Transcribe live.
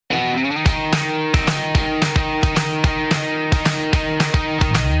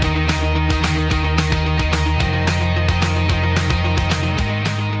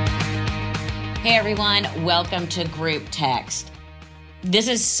everyone. Welcome to Group Text.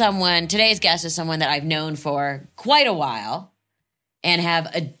 Today's guest is someone that I've known for quite a while and have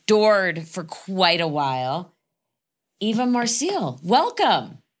adored for quite a while. Eva Marcille,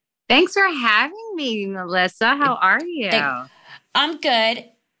 welcome. Thanks for having me, Melissa. How are you? I'm good.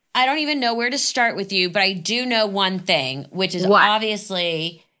 I don't even know where to start with you, but I do know one thing, which is What?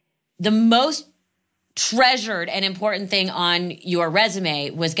 obviously the most treasured and important thing on your resume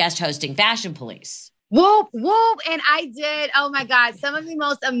was guest hosting Fashion Police. Whoop, whoop. And I did, oh my God, some of the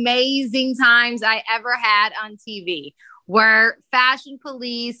most amazing times I ever had on TV were Fashion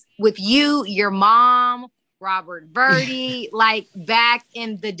Police with you, your mom, Robert Verdi, like back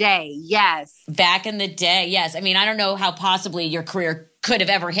in the day. Yes. Back in the day, yes. I mean, I don't know how possibly your career could have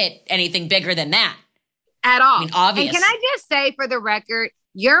ever hit anything bigger than that. At all. I mean, obvious. And can I just say for the record,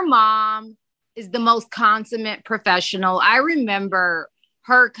 your mom is the most consummate professional. I remember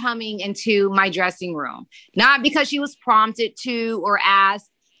her coming into my dressing room, not because she was prompted to or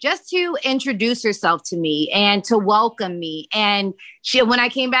asked, just to introduce herself to me and to welcome me. And when I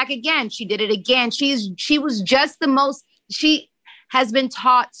came back again, she did it again. She was just she has been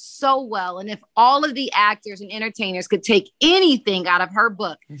taught so well. And if all of the actors and entertainers could take anything out of her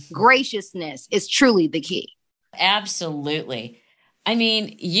book, graciousness is truly the key. Absolutely. I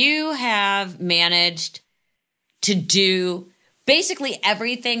mean, you have managed to do basically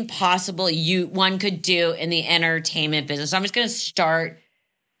everything possible one could do in the entertainment business. So I'm just going to start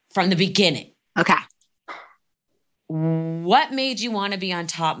from the beginning. Okay. What made you want to be on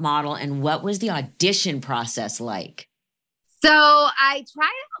Top Model, and what was the audition process like? So I tried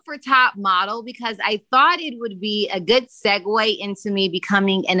out for Top Model because I thought it would be a good segue into me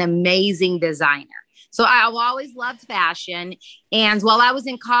becoming an amazing designer. So I've always loved fashion. And while I was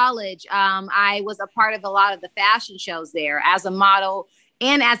in college, I was a part of a lot of the fashion shows there as a model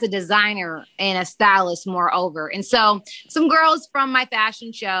and as a designer and a stylist, moreover. And so some girls from my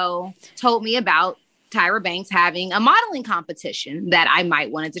fashion show told me about Tyra Banks having a modeling competition that I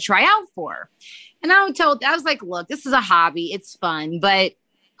might wanted to try out for. And I was like, look, this is a hobby. It's fun, but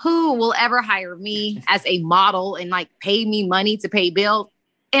who will ever hire me as a model and like pay me money to pay bills?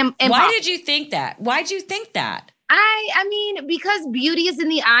 Why did you think that? Why'd you think that? I mean, because beauty is in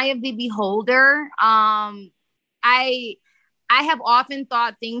the eye of the beholder. I have often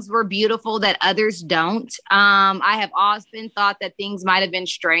thought things were beautiful that others don't. I have often thought that things might have been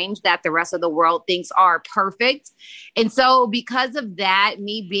strange that the rest of the world thinks are perfect. And so because of that,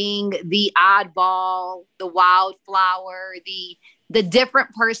 me being the oddball, the wildflower, the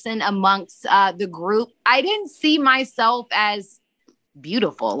different person amongst the group, I didn't see myself as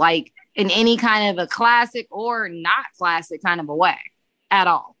beautiful, like in any kind of a classic or not classic kind of a way at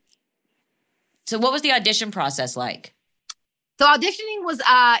all. So what was the audition process like? So auditioning was,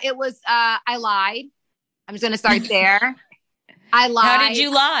 I lied. I'm just going to start there. I lied. How did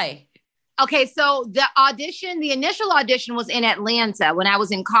you lie? Okay. So the initial audition was in Atlanta when I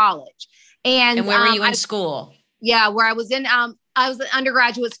was in college. And where were you in school? Yeah, where I was in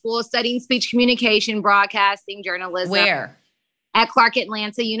undergraduate school studying speech communication, broadcasting, journalism. Where? At Clark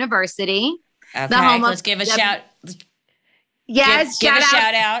Atlanta University. Okay, let's give a shout. Yes, give a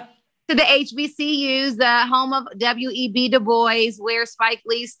shout out to the HBCUs, the home of W.E.B. Du Bois, where Spike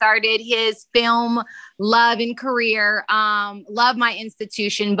Lee started his film love and career. Love my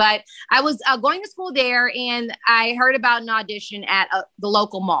institution, but I was going to school there, and I heard about an audition at the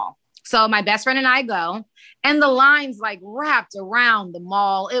local mall. So my best friend and I go, and the lines like wrapped around the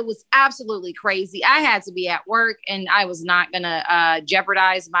mall. It was absolutely crazy. I had to be at work, and I was not going to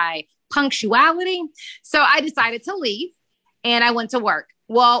jeopardize my punctuality. So I decided to leave, and I went to work.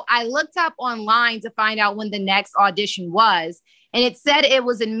 Well, I looked up online to find out when the next audition was, and it said it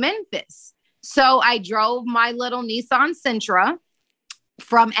was in Memphis. So I drove my little Nissan Sentra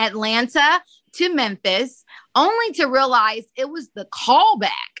from Atlanta to Memphis, only to realize it was the callback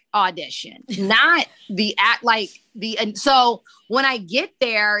audition, not the act and so when I get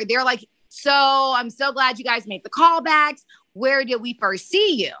there, they're like, so I'm so glad you guys made the callbacks. Where did we first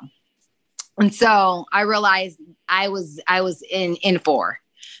see you? And so I realized I was in 4.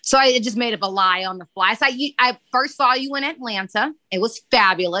 So I just made up a lie on the fly. So I first saw you in Atlanta. It was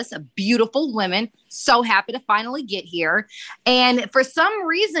fabulous. A beautiful woman. So happy to finally get here. And for some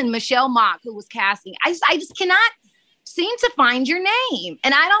reason, Michelle Mock, who was casting, I just cannot seem to find your name.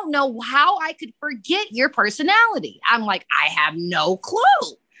 And I don't know how I could forget your personality. I'm like, I have no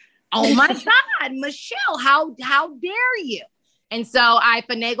clue. Oh my God, Michelle, how dare you? And so I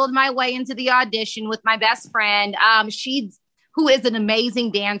finagled my way into the audition with my best friend. She who is an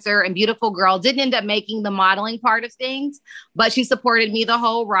amazing dancer and beautiful girl, didn't end up making the modeling part of things, but she supported me the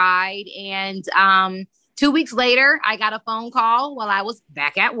whole ride. And 2 weeks later, I got a phone call while I was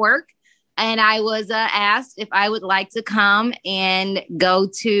back at work. And I was asked if I would like to come and go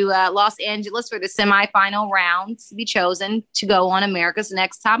to Los Angeles for the semifinal rounds to be chosen to go on America's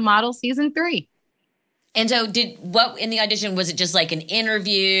Next Top Model season 3. And so what in the audition, was it just like an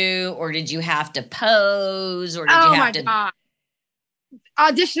interview, or did you have to pose, or did you have to? God.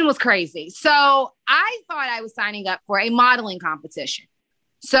 Audition was crazy. So I thought I was signing up for a modeling competition.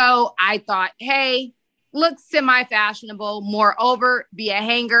 So I thought, hey, look semi-fashionable, moreover, be a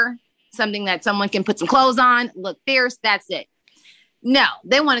hanger, something that someone can put some clothes on, look fierce, that's it. No,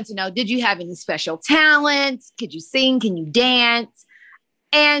 they wanted to know, did you have any special talents? Could you sing? Can you dance?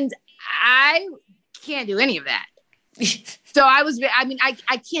 And I can't do any of that. So I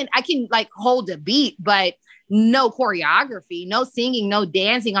can like hold a beat, but no choreography, no singing, no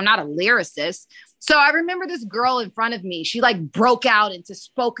dancing. I'm not a lyricist. So I remember this girl in front of me, she like broke out into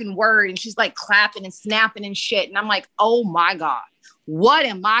spoken word and she's like clapping and snapping and shit. And I'm like, oh my God, what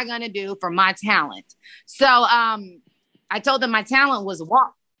am I going to do for my talent? So I told them my talent was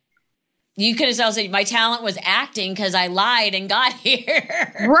walk. You could have said my talent was acting because I lied and got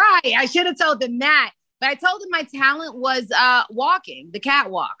here. Right. I should have told them that. But I told them my talent was walking, the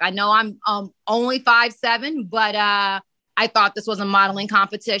catwalk. I know I'm only 5'7", but I thought this was a modeling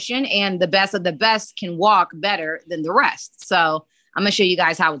competition and the best of the best can walk better than the rest. So I'm going to show you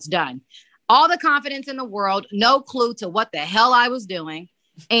guys how it's done. All the confidence in the world, no clue to what the hell I was doing.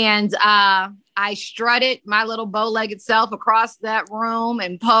 And I strutted my little bow-legged self across that room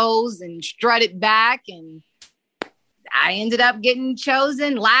and posed and strutted back. And I ended up getting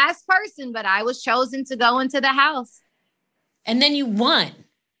chosen last person, but I was chosen to go into the house. And then you won.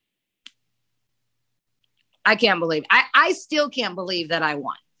 I can't believe it. I still can't believe that I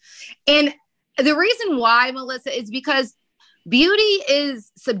won. And the reason why, Melissa, is because beauty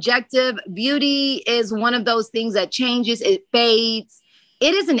is subjective. Beauty is one of those things that changes, it fades.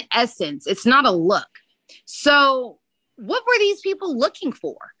 It is an essence. It's not a look. So what were these people looking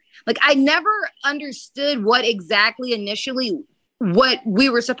for? Like, I never understood what exactly initially what we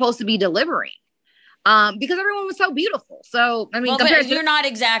were supposed to be delivering because everyone was so beautiful. So, I mean, but you're not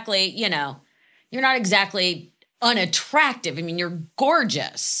exactly, you're not exactly unattractive. I mean, you're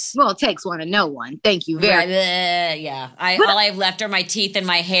gorgeous. Well, it takes one to know one. Thank you very much. Yeah. All I've left are my teeth and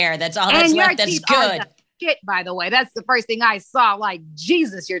my hair. That's all that's left. That's good. Shit, by the way, that's the first thing I saw. Like,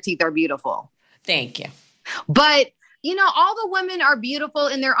 Jesus, your teeth are beautiful. Thank you. But, all the women are beautiful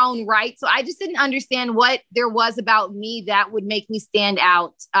in their own right. So I just didn't understand what there was about me that would make me stand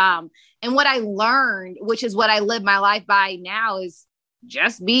out. And what I learned, which is what I live my life by now, is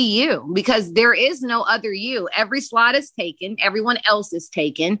just be you, because there is no other you. Every slot is taken. Everyone else is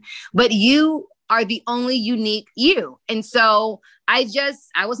taken, but you are the only unique you. And so I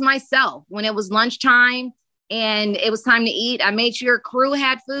was myself. When it was lunchtime and it was time to eat, I made sure crew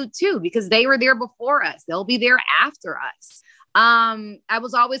had food too, because they were there before us. They'll be there after us. I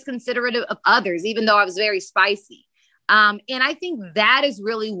was always considerate of others, even though I was very spicy. And I think that is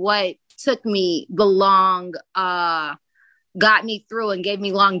really what took me got me through and gave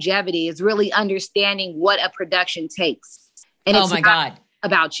me longevity, is really understanding what a production takes. And it's God,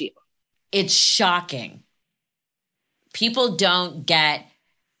 about you. It's shocking. People don't get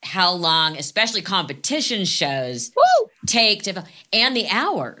how long, especially competition shows, take to, and the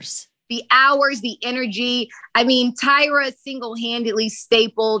hours. The hours, the energy. I mean, Tyra single-handedly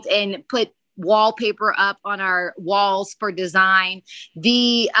stapled and put wallpaper up on our walls for design.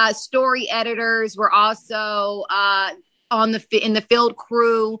 The story editors were also in the field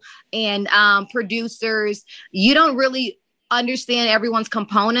crew and producers. You don't really understand everyone's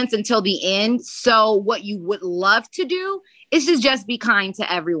components until the end. So what you would love to do is to just be kind to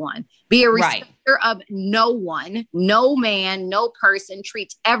everyone. Be a respecter of no one, no man, no person.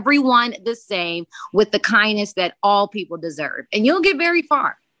 Treat everyone the same with the kindness that all people deserve. And you'll get very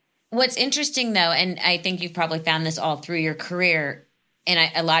far. What's interesting, though, and I think you've probably found this all through your career,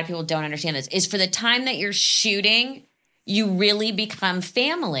 and a lot of people don't understand this, is for the time that you're shooting, you really become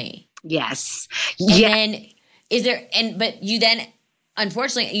family. Yes. And then but you then,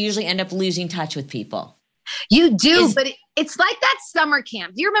 unfortunately, usually end up losing touch with people. You do, but it's like that summer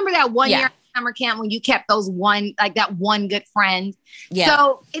camp. Do you remember that one year summer camp when you kept that one good friend? Yeah.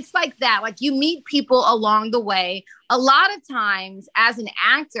 So it's like that. Like, you meet people along the way. A lot of times as an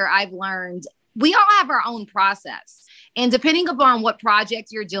actor, I've learned we all have our own process. And depending upon what project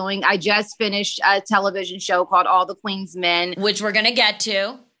you're doing, I just finished a television show called All the Queen's Men, which we're going to get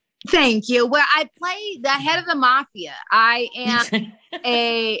to. Thank you. Well, I play the head of the mafia. I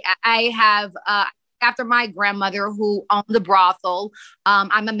have, after my grandmother who owned the brothel,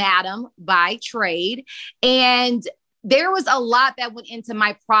 I'm a madam by trade. And there was a lot that went into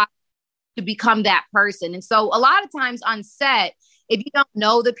my process to become that person. And so a lot of times on set, if you don't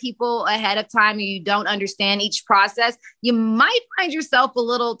know the people ahead of time or you don't understand each process, you might find yourself a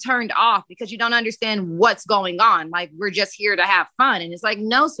little turned off because you don't understand what's going on. Like, we're just here to have fun. And it's like,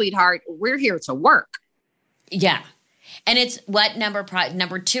 no, sweetheart, we're here to work. Yeah. And it's what number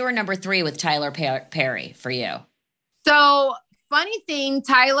 2 or number 3 with Tyler Perry for you? So funny thing,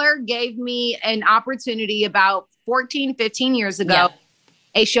 Tyler gave me an opportunity about 14, 15 years ago,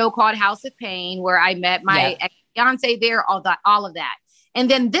 a show called House of Pain, where I met my ex-fiance there, all of that. And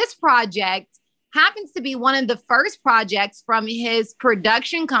then this project happens to be one of the first projects from his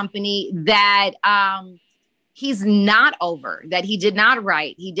production company that he's not over, that he did not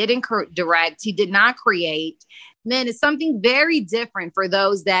write, he didn't direct, he did not create. Man, it's something very different for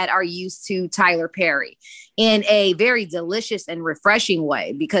those that are used to Tyler Perry in a very delicious and refreshing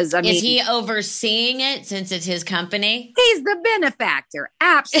way. Because I mean, is he overseeing it since it's his company? He's the benefactor.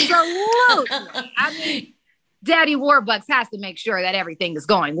 Absolutely. I mean, Daddy Warbucks has to make sure that everything is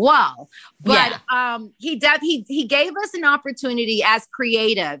going well. But he gave us an opportunity as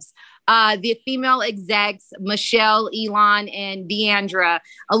creatives. The female execs, Michelle, Elon, and Deandra,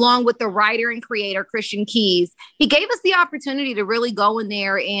 along with the writer and creator, Christian Keys, he gave us the opportunity to really go in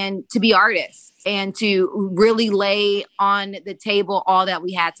there and to be artists and to really lay on the table all that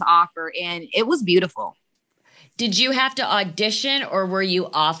we had to offer. And it was beautiful. Did you have to audition or were you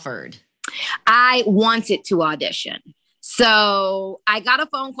offered? I wanted to audition. So I got a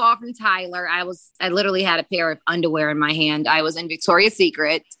phone call from Tyler. I literally had a pair of underwear in my hand. I was in Victoria's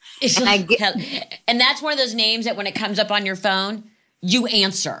Secret. And that's one of those names that when it comes up on your phone, you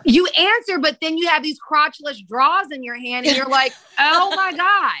answer. You answer, but then you have these crotchless drawers in your hand and you're like, oh my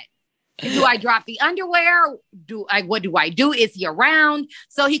God. Do I drop the underwear? What do I do? Is he around?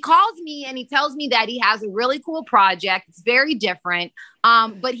 So he calls me and he tells me that he has a really cool project. It's very different.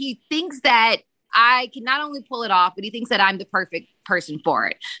 But he thinks that I can not only pull it off, but he thinks that I'm the perfect person for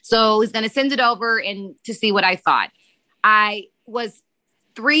it. So he's going to send it over and to see what I thought. I was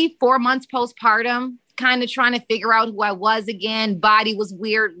 3-4 months postpartum, kind of trying to figure out who I was again. Body was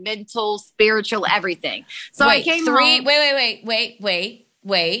weird, mental, spiritual, everything. So I came home.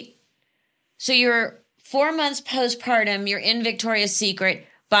 Wait. So you're 4 months postpartum. You're in Victoria's Secret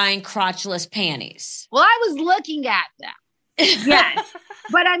buying crotchless panties. Well, I was looking at them. Yes.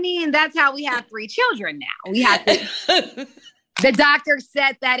 But I mean, that's how we have 3 children now. We have to. The doctor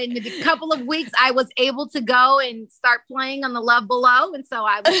said that in a couple of weeks, I was able to go and start playing on the Love Below. And so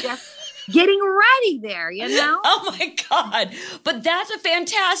I was just getting ready there, you know? Oh, my God. But that's a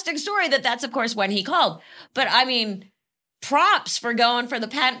fantastic story that's, of course, when he called. But I mean, props for going for the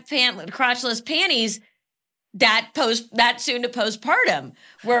crotchless panties that soon to postpartum,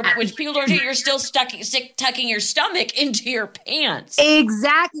 which people don't think you're still tucking your stomach into your pants.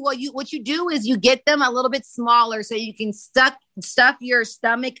 Exactly. Well, what you do is you get them a little bit smaller so you can stuff your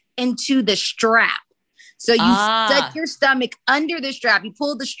stomach into the strap. So you stuck your stomach under the strap. You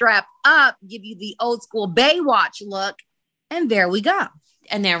pull the strap up, give you the old school Baywatch look, and there we go.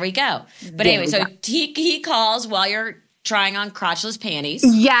 But anyway, so he calls while you're trying on crotchless panties.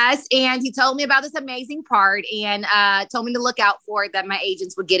 Yes. And he told me about this amazing part and told me to look out for it, that my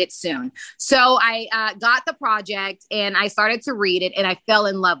agents would get it soon. So I got the project and I started to read it and I fell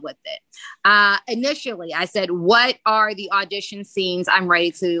in love with it. Initially, I said, what are the audition scenes I'm ready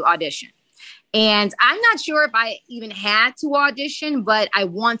to audition? And I'm not sure if I even had to audition, but I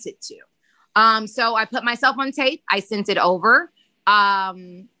wanted to. So I put myself on tape. I sent it over.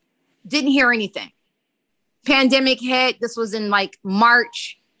 Didn't hear anything. Pandemic hit. This was in like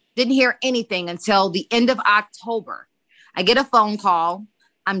March. Didn't hear anything until the end of October. I get a phone call.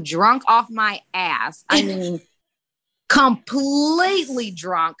 I'm drunk off my ass. I mean, completely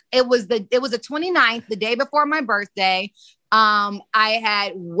drunk. It was the 29th, the day before my birthday. I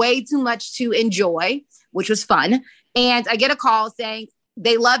had way too much to enjoy, which was fun. And I get a call saying,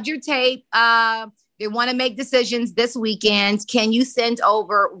 they loved your tape. They want to make decisions this weekend. Can you send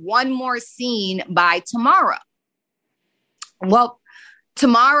over one more scene by tomorrow? Well,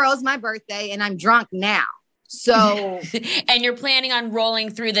 tomorrow's my birthday and I'm drunk now. So, and you're planning on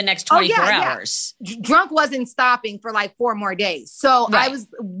rolling through the next 24 hours. Yeah. Drunk wasn't stopping for like 4 more days. So right. I was,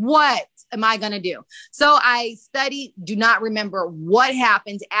 what am I going to do? So I studied, do not remember what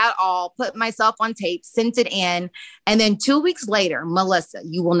happened at all, put myself on tape, sent it in. And then 2 weeks later, Melissa,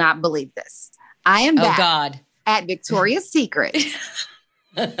 you will not believe this. I am back at Victoria's Secret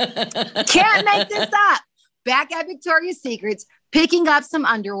Can't make this up. Back at Victoria's Secrets, picking up some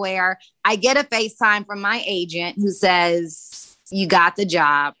underwear. I get a FaceTime from my agent who says, you got the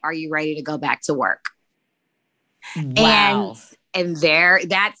job. Are you ready to go back to work? Wow. And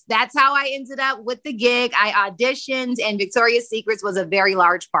that's how I ended up with the gig. I auditioned, and Victoria's Secrets was a very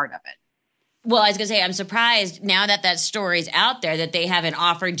large part of it. Well, I was going to say, I'm surprised now that story's out there that they haven't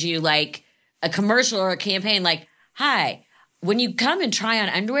offered you like a commercial or a campaign like, hi, when you come and try on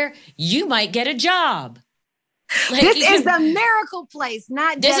underwear, you might get a job. Like, this is the miracle place,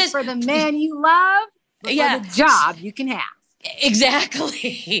 not just for the man you love, but for the job you can have.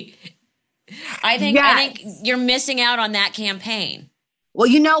 Exactly. I think you're missing out on that campaign. Well,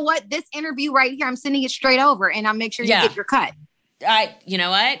 you know what? This interview right here, I'm sending it straight over, and I'll make sure you get your cut. You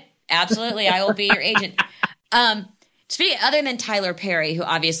know what? Absolutely. I will be your agent. Speaking, other than Tyler Perry, who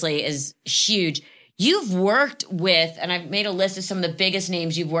obviously is huge, you've worked with, and I've made a list of some of the biggest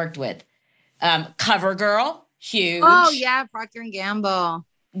names you've worked with. CoverGirl, huge. Oh, yeah. Procter & Gamble.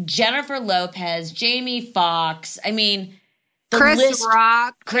 Jennifer Lopez, Jamie Foxx. I mean, Chris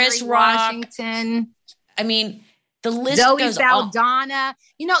Rock. Washington. I mean, the list Zoe goes Saldana. on.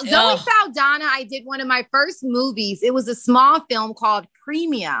 You know, Zoe Saldana, I did one of my first movies. It was a small film called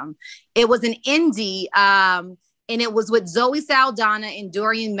Premium. It was an indie, and it was with Zoe Saldana and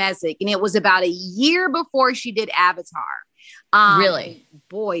Dorian Messick. And it was about a year before she did Avatar. Really?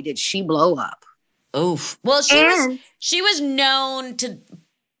 Boy, did she blow up. Oof. Well, she was known to...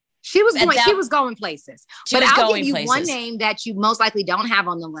 She was going places. But I'll give you one name that you most likely don't have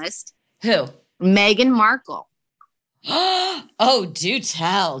on the list. Who? Meghan Markle. Oh, do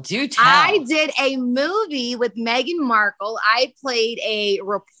tell. I did a movie with Meghan Markle. I played a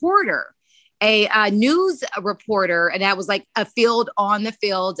reporter, a news reporter, and that was like a field on the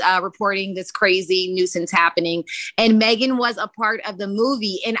field reporting this crazy nuisance happening. And Meghan was a part of the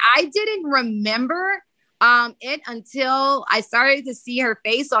movie. And I didn't remember it until I started to see her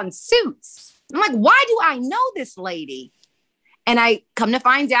face on Suits. I'm like, why do I know this lady? And I come to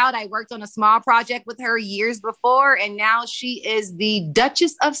find out I worked on a small project with her years before, and now she is the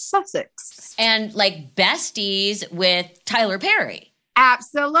Duchess of Sussex. And like besties with Tyler Perry.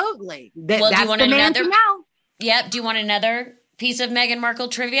 Absolutely. Well, do you want another? Yep. Do you want another piece of Meghan Markle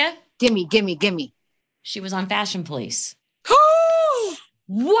trivia? Gimme. She was on Fashion Police.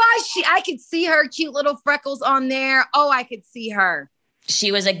 Was she? I could see her cute little freckles on there. Oh, I could see her. She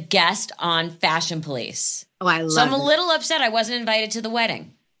was a guest on Fashion Police. Oh, I love it. So I'm a little upset I wasn't invited to the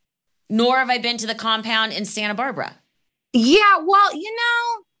wedding. Nor have I been to the compound in Santa Barbara. Yeah, well, you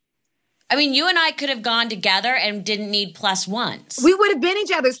know. I mean, you and I could have gone together and didn't need plus ones. We would have been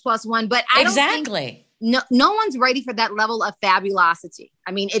each other's plus one, but I don't think no one's ready for that level of fabulosity.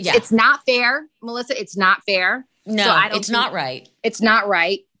 I mean, it's not fair, Melissa. It's not fair. No, so it's not right. It's not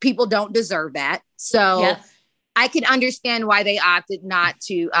right. People don't deserve that. So I can understand why they opted not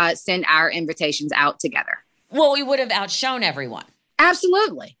to send our invitations out together. Well, we would have outshone everyone.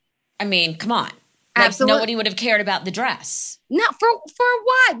 Absolutely. I mean, come on. Like, absolutely. Nobody would have cared about the dress. No, for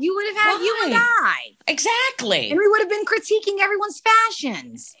what? You would have had you and I. Exactly. And we would have been critiquing everyone's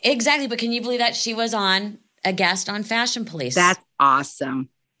fashions. Exactly. But can you believe that she was on a guest on Fashion Police? That's awesome.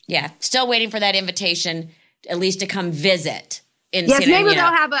 Yeah. Still waiting for that invitation, at least to come visit. Yes, maybe they'll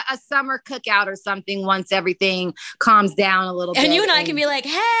have a summer cookout or something once everything calms down a little bit. And you and I can be like,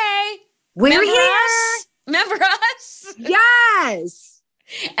 hey, we're here. Remember us? Yes.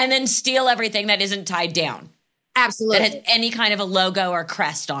 And then steal everything that isn't tied down. Absolutely. That has any kind of a logo or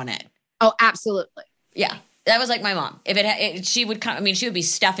crest on it. Oh, absolutely. Yeah. That was like my mom. If she would come, I mean, she would be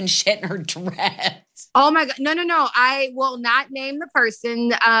stuffing shit in her dress. Oh my God. No. I will not name the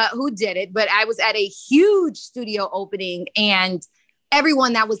person who did it, but I was at a huge studio opening and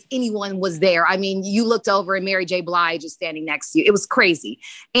anyone was there. I mean, you looked over and Mary J. Blige is standing next to you. It was crazy.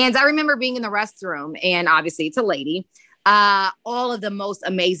 And I remember being in the restroom, and obviously it's a lady, all of the most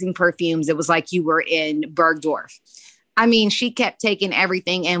amazing perfumes. It was like you were in Bergdorf. I mean, she kept taking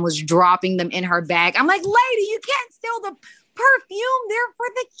everything and was dropping them in her bag. I'm like, lady, you can't steal the perfume. They're for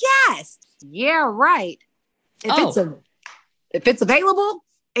the guests. Yeah, right. If it's available,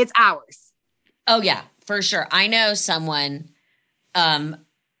 it's ours. Oh, yeah, for sure. I know someone, a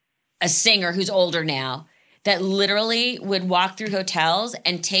singer who's older now, that literally would walk through hotels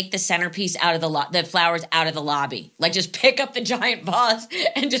and take the centerpiece out of the flowers out of the lobby. Like just pick up the giant vase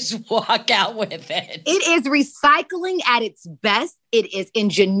and just walk out with it. It is recycling at its best. It is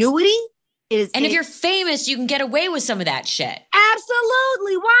ingenuity. And if you're famous, you can get away with some of that shit.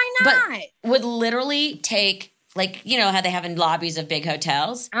 Absolutely. Why not? But would literally take, like, you know how they have in lobbies of big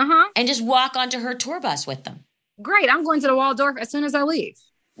hotels? And just walk onto her tour bus with them. great. I'm going to the Waldorf as soon as I leave.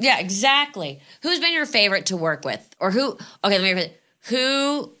 Yeah, exactly. Who's been your favorite to work with? Or who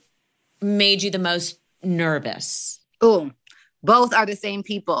made you the most nervous? Oh, both are the same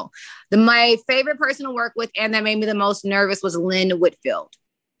people. My favorite person to work with and that made me the most nervous was Lynn Whitfield.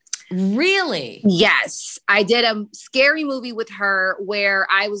 Really? Yes. I did a scary movie with her where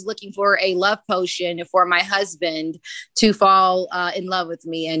I was looking for a love potion for my husband to fall in love with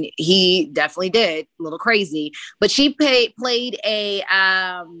me. And he definitely did. A little crazy. But she played a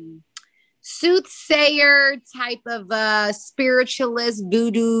soothsayer type of spiritualist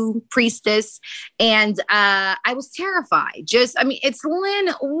voodoo priestess. And I was terrified. It's Lynn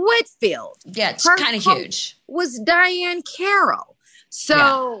Whitfield. Yeah, it's kind of huge. Was Diane Carroll.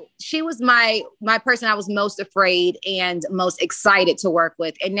 So she was my person I was most afraid and most excited to work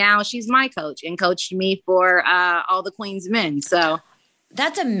with. And now she's my coach and coached me for all the Queen's Men. So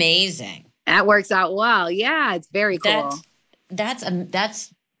that's amazing. That works out well. Yeah, it's very cool. That's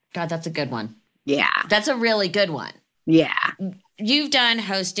a good one. Yeah. That's a really good one. Yeah. You've done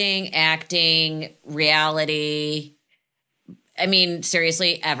hosting, acting, reality. I mean,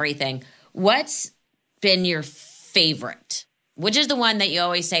 seriously, everything. What's been your favorite? Which is the one that you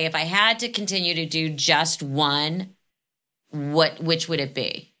always say, if I had to continue to do just one, which would it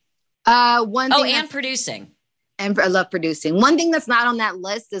be? And producing. And I love producing. One thing that's not on that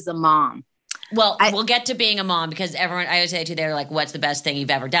list is a mom. Well, we'll get to being a mom because I always say to you, they're like, what's the best thing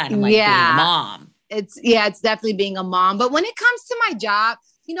you've ever done? I'm like, being a mom. It's definitely being a mom. But when it comes to my job,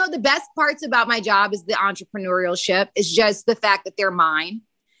 the best parts about my job is the entrepreneurship. It's just the fact that they're mine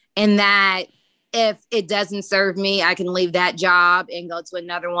and that if it doesn't serve me, I can leave that job and go to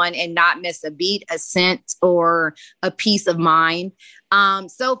another one and not miss a beat, a cent, or a piece of mind.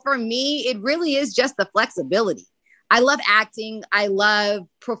 So for me, it really is just the flexibility. I love acting. I love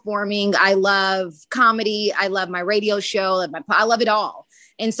performing. I love comedy. I love my radio show. I love it all.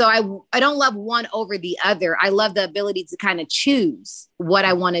 And so I don't love one over the other. I love the ability to kind of choose what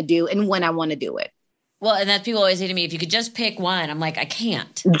I want to do and when I want to do it. Well, and that people always say to me, if you could just pick one, I'm like, I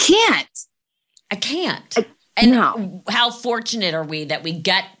can't. You can't. I can't. No. How fortunate are we that we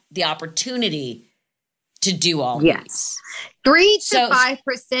get the opportunity to do all these? 3 to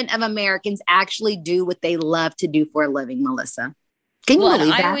 5% of Americans actually do what they love to do for a living, Melissa. Can you believe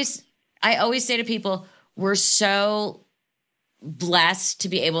that? I always say to people, we're so blessed to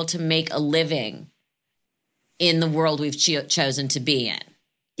be able to make a living in the world we've chosen to be in.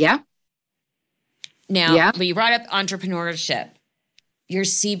 Yeah. Now, but you brought up entrepreneurship. Your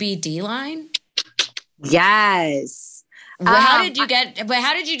CBD line? Yes. Well, how did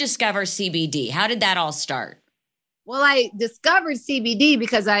you discover CBD? How did that all start? Well, I discovered CBD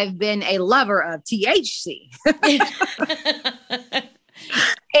because I've been a lover of THC.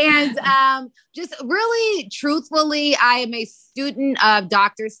 And just really truthfully, I am a student of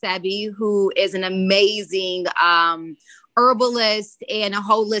Dr. Sebi, who is an amazing herbalist and a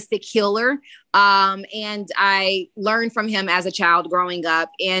holistic healer. And I learned from him as a child growing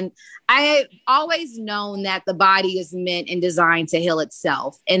up. And I have always known that the body is meant and designed to heal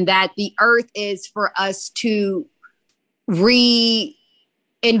itself, and that the earth is for us to reinvent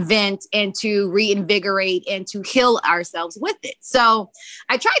and to reinvigorate and to heal ourselves with it. So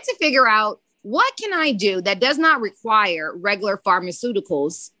I tried to figure out, what can I do that does not require regular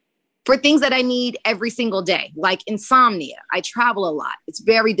pharmaceuticals for things that I need every single day, like insomnia. I travel a lot. It's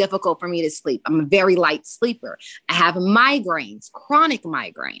very difficult for me to sleep. I'm a very light sleeper. I have migraines, chronic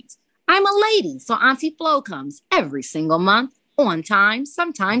migraines. I'm a lady, so Auntie Flo comes every single month, on time,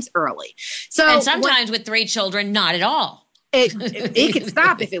 sometimes early. And sometimes with 3 children, not at all. It could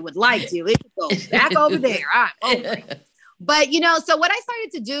stop if it would like to. It could go back over there. I'm over it. But, so what I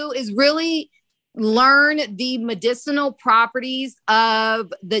started to do is really learn the medicinal properties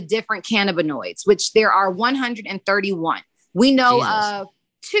of the different cannabinoids, which there are 131. We know of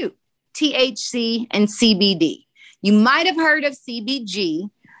 2, THC and CBD. You might have heard of CBG.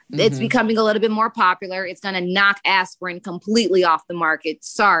 It's becoming a little bit more popular. It's going to knock aspirin completely off the market.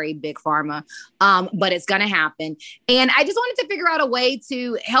 Sorry, Big Pharma. But it's going to happen. And I just wanted to figure out a way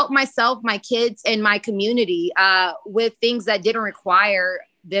to help myself, my kids, and my community with things that didn't require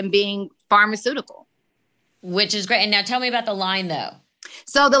them being pharmaceutical. Which is great. And now tell me about the line, though.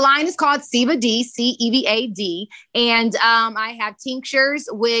 So the line is called CBD, CEVAD. And I have tinctures,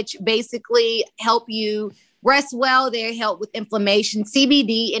 which basically help you rest well. They help with inflammation.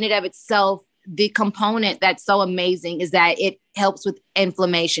 CBD in and of itself, the component that's so amazing is that it helps with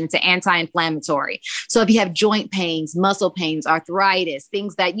inflammation. It's anti-inflammatory. So if you have joint pains, muscle pains, arthritis,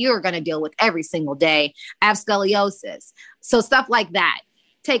 things that you're going to deal with every single day, I have scoliosis. So stuff like that.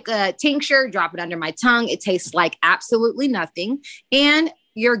 take a tincture, drop it under my tongue. It tastes like absolutely nothing, and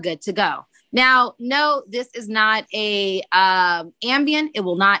you're good to go. Now, no, this is not a Ambien. It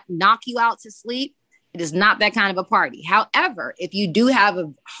will not knock you out to sleep. It is not that kind of a party. However, if you do have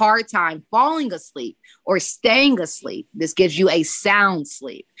a hard time falling asleep or staying asleep, this gives you a sound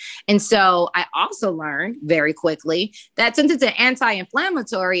sleep. And so I also learned very quickly that since it's an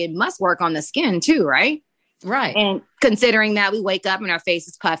anti-inflammatory, it must work on the skin too, right? Right. And considering that we wake up and our face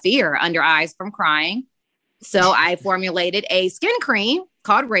is puffy or under eyes from crying. So I formulated a skin cream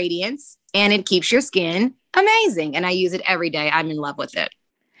called Radiance, and it keeps your skin amazing. And I use it every day. I'm in love with it.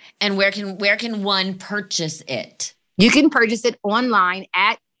 And where can one purchase it? You can purchase it online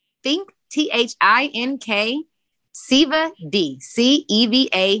at Think, THINK, Seva D,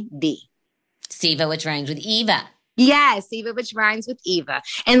 CEVAD. Seva, which rhymes with Eva. Yes, Seva, which rhymes with Eva.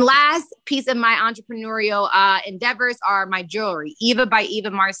 And last piece of my entrepreneurial endeavors are my jewelry. Eva by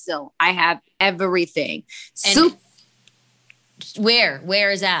Eva Marcille. I have everything.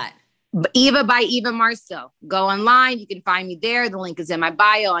 Where is that? Eva by Eva Marcille. Go online. You can find me there. The link is in my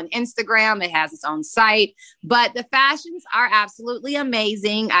bio on Instagram. It has its own site. But the fashions are absolutely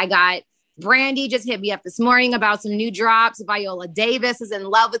amazing. I got Brandy just hit me up this morning about some new drops. Viola Davis is in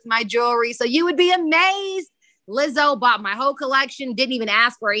love with my jewelry. So you would be amazed. Lizzo bought my whole collection, didn't even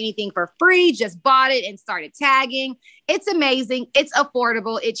ask for anything for free, just bought it and started tagging. It's amazing. It's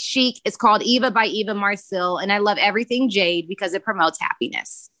affordable. It's chic. It's called Eva by Eva Marcille. And I love everything Jade because it promotes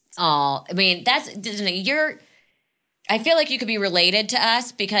happiness. Oh, I mean, I feel like you could be related to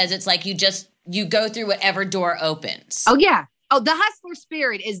us because it's like you go through whatever door opens. Oh, yeah. Oh, the hustler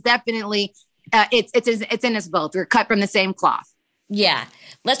spirit is definitely, it's in us both. We're cut from the same cloth. Yeah.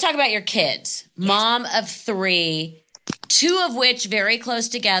 Let's talk about your kids. Mom of 3, 2 of which very close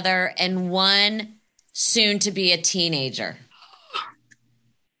together, and 1 soon to be a teenager.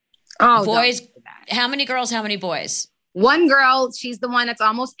 Oh, boys. How many girls? How many boys? 1 girl. She's the one that's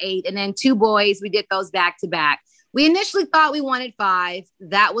almost 8. And then 2 boys. We did those back to back. We initially thought we wanted 5.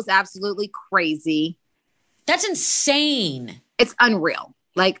 That was absolutely crazy. That's insane. It's unreal.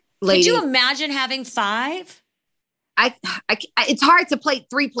 Like, lady. Could you imagine having 5? It's hard to plate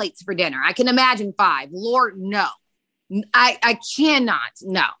 3 plates for dinner. I can imagine 5. Lord, no. I cannot.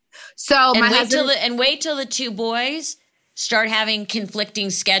 No. So wait till the 2 boys start having conflicting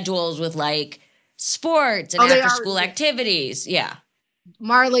schedules with like sports and after school activities. Yeah.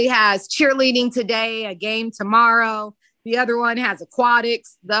 Marley has cheerleading today, a game tomorrow. The other one has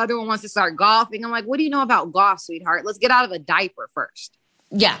aquatics. The other one wants to start golfing. I'm like, what do you know about golf, sweetheart? Let's get out of a diaper first.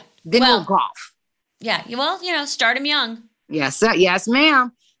 Yeah. Then we'll golf. Yeah. Well, start them young. Yes, sir. Yes,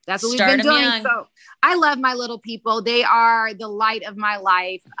 ma'am. That's what we've been doing. Young. So I love my little people. They are the light of my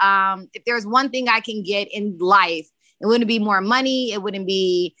life. If there's one thing I can get in life, it wouldn't be more money. It wouldn't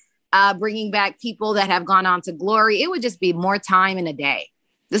be bringing back people that have gone on to glory. It would just be more time in a day.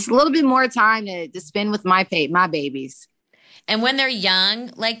 Just a little bit more time to spend with my babies. And when they're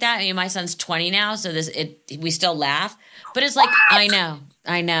young like that, I mean, my son's 20 now, so we still laugh. But it's like, what?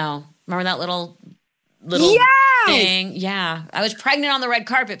 I know. Remember that little yes! thing? Yeah. I was pregnant on the red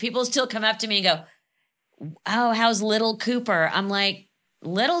carpet. People still come up to me and go, oh, how's little Cooper? I'm like,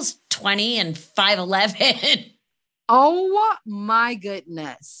 little's 20 and 5'11". Oh, my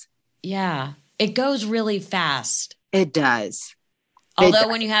goodness. Yeah. It goes really fast. It does. Although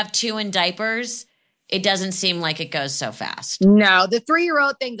when you have 2 in diapers, it doesn't seem like it goes so fast. No, the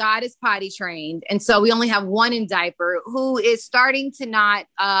 3-year-old, thank God, is potty trained. And so we only have 1 in diaper who is starting to not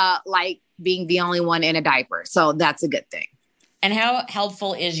like being the only one in a diaper. So that's a good thing. And how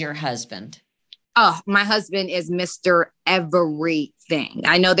helpful is your husband? Oh, my husband is Mr. Everything.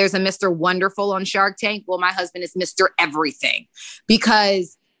 I know there's a Mr. Wonderful on Shark Tank. Well, my husband is Mr. Everything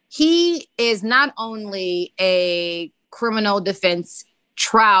because he is not only a criminal defense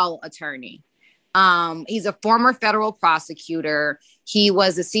trial attorney. He's a former federal prosecutor. He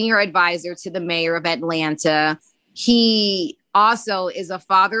was a senior advisor to the mayor of Atlanta. He also is a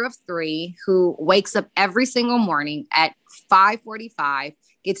father of 3 who wakes up every single morning at 5:45,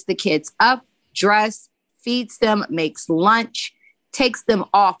 gets the kids up, dressed, feeds them, makes lunch, takes them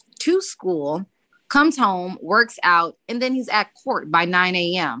off to school, comes home, works out, and then he's at court by 9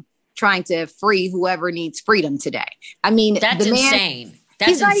 a.m. trying to free whoever needs freedom today. I mean, that's insane.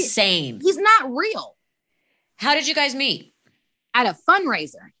 That's insane. He's not real. How did you guys meet? At a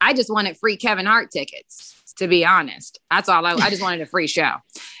fundraiser. I just wanted free Kevin Hart tickets, to be honest. That's all. I just wanted a free show.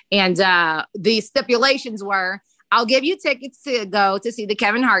 And the stipulations were, I'll give you tickets to go to see the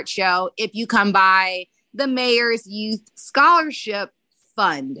Kevin Hart show if you come by the Mayor's Youth Scholarship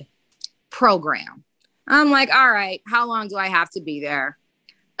Fund program. I'm like, all right, how long do I have to be there?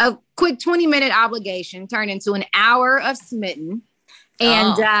 a quick 20-minute obligation turned into an hour of smitten.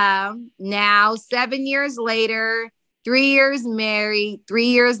 And now 7 years later, 3 years married, 3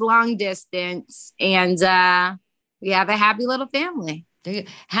 years long distance. And we have a happy little family.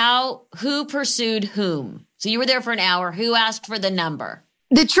 Who pursued whom? So you were there for an hour. Who asked for the number?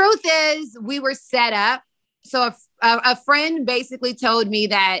 The truth is we were set up. So a friend basically told me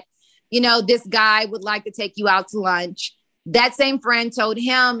that, this guy would like to take you out to lunch. That same friend told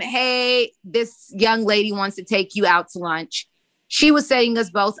him, hey, this young lady wants to take you out to lunch. She was setting us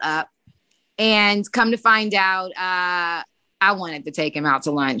both up, and come to find out, I wanted to take him out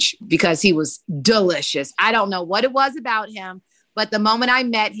to lunch because he was delicious. I don't know what it was about him, but the moment I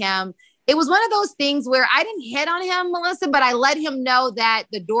met him, it was one of those things where I didn't hit on him, Melissa, but I let him know that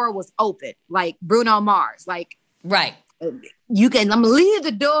the door was open, like Bruno Mars. Like, right. I'm gonna leave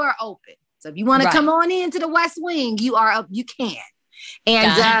the door open. So if you want to come on into the West Wing, you can.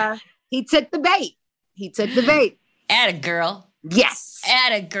 And he took the bait. Atta girl. Yes.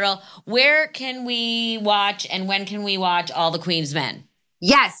 Atta girl. Where can we watch and when can we watch All the Queen's Men?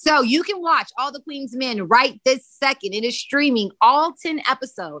 Yes. So you can watch All the Queen's Men right this second. It is streaming all 10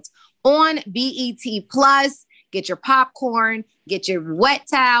 episodes on BET Plus. Get your popcorn, get your wet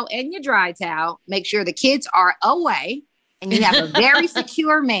towel and your dry towel. Make sure the kids are away and you have a very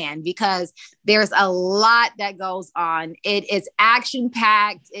secure man, because there's a lot that goes on. It is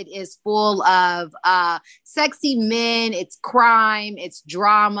action-packed. It is full of sexy men. It's crime. It's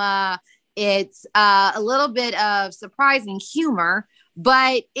drama. It's a little bit of surprising humor,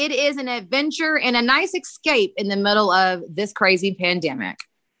 but it is an adventure and a nice escape in the middle of this crazy pandemic.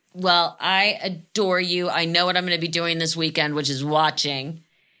 Well, I adore you. I know what I'm going to be doing this weekend, which is watching.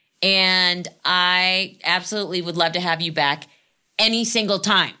 And I absolutely would love to have you back any single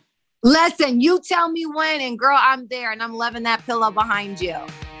time. Listen, you tell me when, and girl, I'm there, and I'm loving that pillow behind you.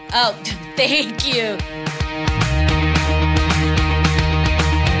 Oh, thank you.